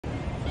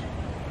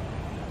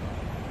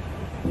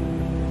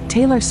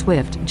Taylor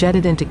Swift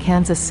jetted into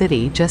Kansas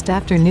City just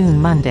after noon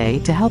Monday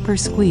to help her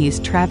squeeze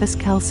Travis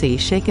Kelce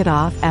shake it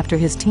off after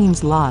his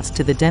team's loss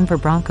to the Denver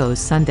Broncos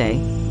Sunday,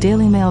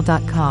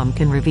 DailyMail.com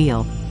can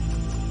reveal.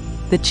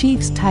 The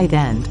Chiefs' tight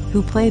end,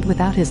 who played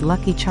without his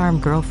Lucky Charm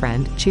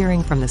girlfriend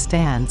cheering from the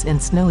stands in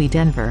snowy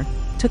Denver,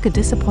 took a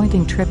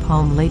disappointing trip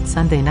home late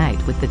Sunday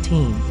night with the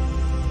team.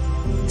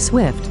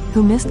 Swift,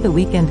 who missed the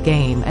weekend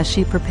game as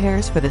she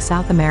prepares for the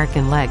South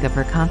American leg of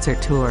her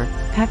concert tour,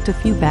 packed a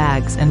few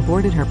bags and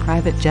boarded her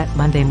private jet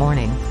Monday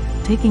morning,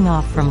 taking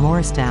off from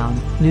Morristown,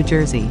 New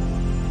Jersey.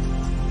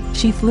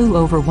 She flew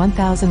over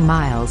 1,000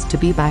 miles to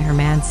be by her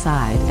man's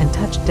side and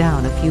touched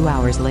down a few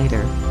hours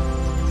later.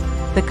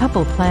 The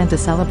couple plan to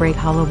celebrate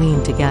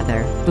Halloween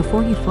together,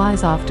 before he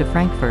flies off to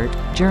Frankfurt,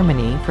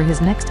 Germany for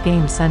his next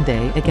game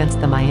Sunday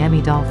against the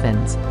Miami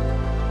Dolphins.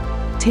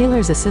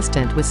 Taylor's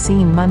assistant was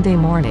seen Monday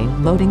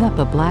morning loading up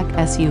a black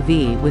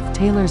SUV with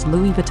Taylor's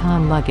Louis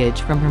Vuitton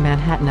luggage from her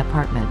Manhattan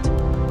apartment.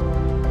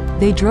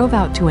 They drove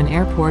out to an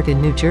airport in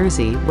New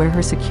Jersey where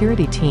her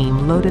security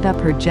team loaded up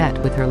her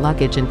jet with her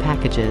luggage and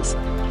packages.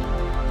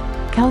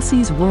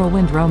 Kelce's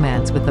whirlwind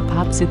romance with the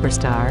pop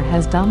superstar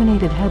has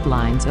dominated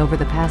headlines over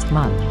the past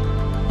month,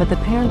 but the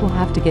pair will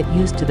have to get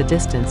used to the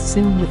distance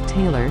soon, with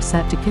Taylor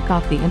set to kick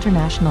off the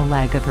international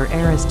leg of her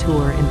Eras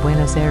Tour in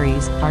Buenos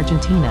Aires,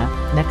 Argentina,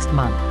 next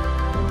month.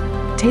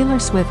 Taylor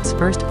Swift's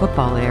first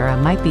football era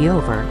might be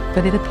over,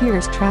 but it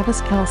appears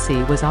Travis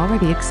Kelce was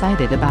already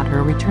excited about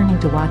her returning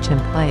to watch him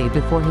play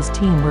before his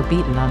team were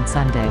beaten on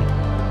Sunday.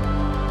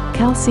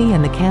 Kelce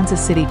and the Kansas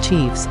City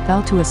Chiefs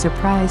fell to a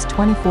surprise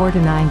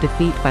 24-9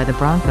 defeat by the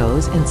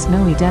Broncos in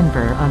snowy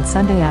Denver on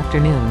Sunday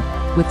afternoon,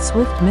 with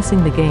Swift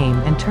missing the game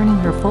and turning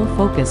her full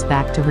focus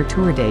back to her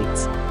tour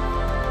dates.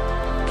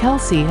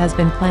 Kelce has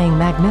been playing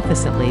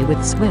magnificently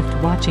with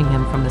Swift watching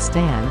him from the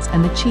stands,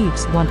 and the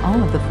Chiefs won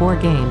all of the 4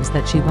 games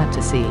that she went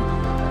to see.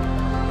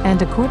 And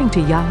according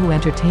to Yahoo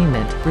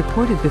Entertainment,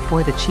 reported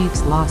before the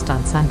Chiefs lost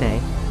on Sunday,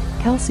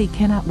 Kelce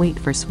cannot wait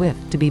for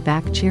Swift to be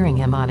back cheering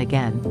him on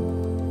again.